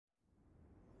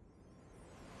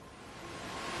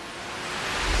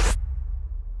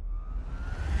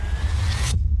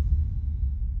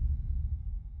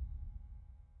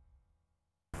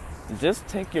just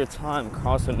take your time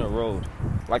crossing the road.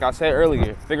 Like I said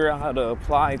earlier, figure out how to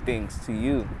apply things to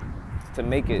you to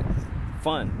make it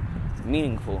fun,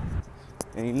 meaningful.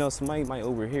 And you know, somebody might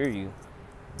overhear you.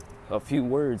 A few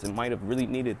words and might have really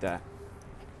needed that.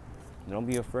 Don't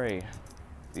be afraid.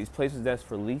 These places that's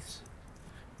for lease,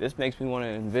 this makes me want to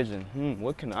envision,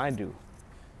 what can I do?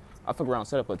 I fuck around,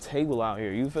 set up a table out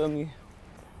here, you feel me?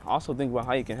 Also think about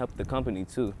how you can help the company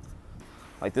too.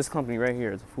 Like this company right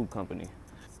here is a food company.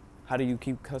 How do you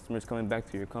keep customers coming back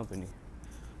to your company?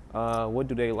 What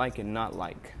do they like and not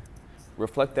like?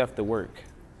 Reflect after work.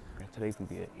 Today can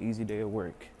be an easy day of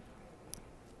work.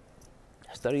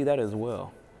 Study that as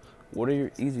well. What are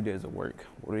your easy days of work?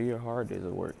 What are your hard days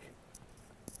of work?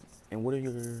 And what are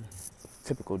your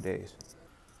typical days?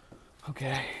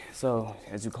 Okay, so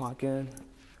as you clock in,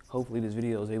 hopefully this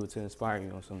video is able to inspire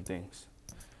you on some things.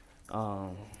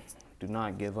 Do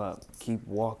not give up. Keep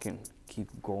walking, keep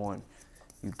going.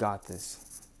 You got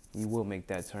this. You will make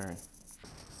that turn.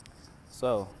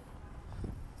 So,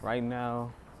 right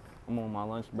now, I'm on my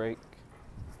lunch break.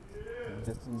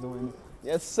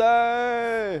 Yes,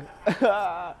 sir!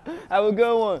 Have a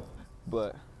good one.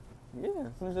 But, yeah,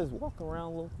 I'm gonna just walk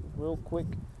around real quick.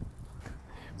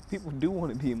 People do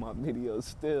want to be in my videos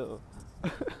still.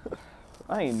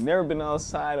 I ain't never been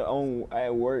outside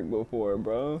at work before,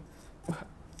 bro.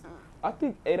 I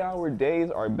think 8-hour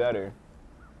days are better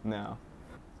now.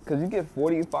 Cause you get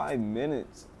 45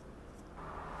 minutes.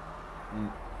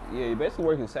 Yeah, you're basically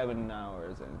working 7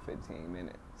 hours and 15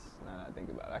 minutes. Now that I think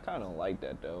about it, I kind of don't like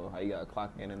that though. How you gotta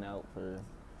clock in and out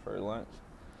for lunch.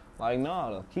 Like,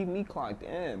 no, keep me clocked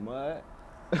in, bud.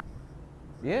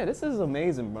 Yeah, this is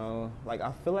amazing, bro. Like,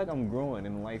 I feel like I'm growing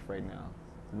in life right now.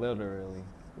 Literally.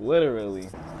 Literally.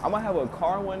 I'm gonna have a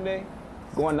car one day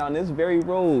going down this very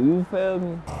road, you feel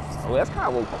me? Oh, that's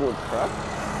kind of a cool truck.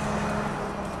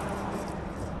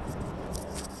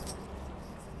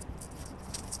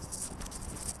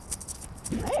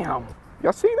 Damn,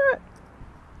 y'all see that?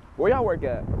 Where y'all work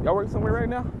at? Y'all work somewhere right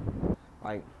now?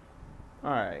 Like, all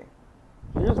right,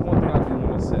 here's one thing I do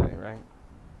want to say, right?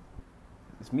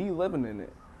 It's me living in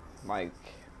it. Like,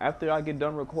 after I get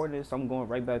done recording this, I'm going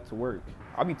right back to work.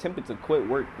 I'll be tempted to quit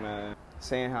work, man.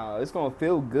 Saying how it's gonna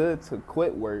feel good to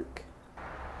quit work.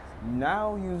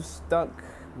 Now you stuck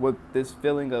with this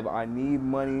feeling of I need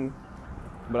money,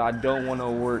 but I don't want to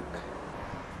work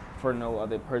for no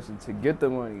other person to get the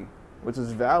money, which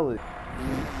is valid.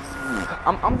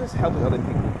 I'm just helping other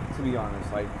people, to be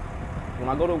honest. Like, when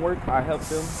I go to work, I help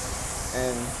them,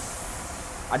 and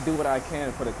I do what I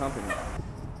can for the company.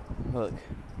 Look,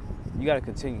 you gotta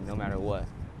continue no matter what.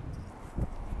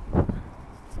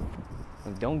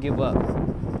 And don't give up.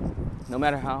 No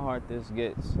matter how hard this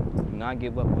gets, do not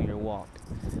give up on your walk.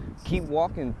 Keep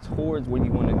walking towards where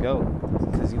you want to go,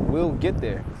 because you will get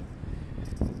there.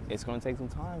 It's gonna take some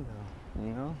time though,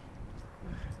 you know?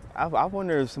 I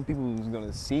wonder if some people is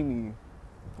gonna see me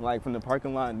like from the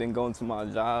parking lot and then go into my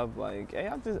job like,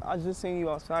 hey, I just seen you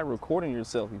outside recording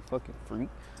yourself, you fucking freak.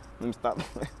 Let me stop.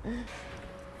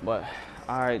 But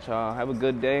all right, y'all, have a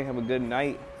good day, have a good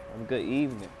night, have a good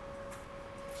evening.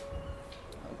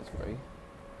 I'll just pray.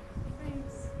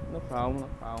 Thanks. No problem, no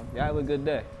problem. Y'all have a good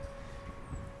day.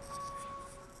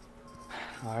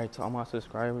 All right, to all my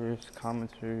subscribers,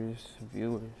 commenters,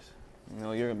 viewers, you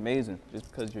know, you're amazing just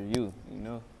because you're you, you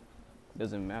know? It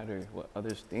doesn't matter what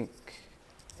others think.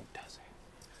 It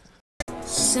doesn't.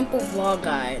 Simple vlog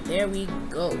guide. There we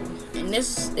go. And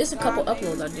this is a couple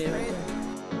uploads I did right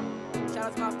there. Shout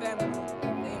out to my family.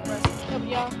 They impressive. Up,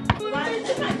 y'all.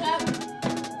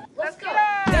 Let's go.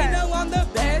 They know I'm the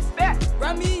best.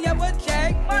 Run me up a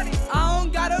check. Money. I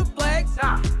don't gotta flex.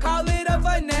 Nah. Call it a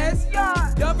finesse.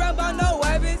 Yeah. Don't run by no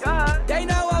weapons. They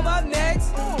know I'm up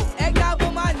next. Egg out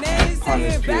with my name.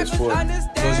 Saying backwards,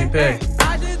 understand. What was he pay?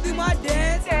 I just do my dance.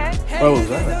 What was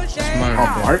that? It's my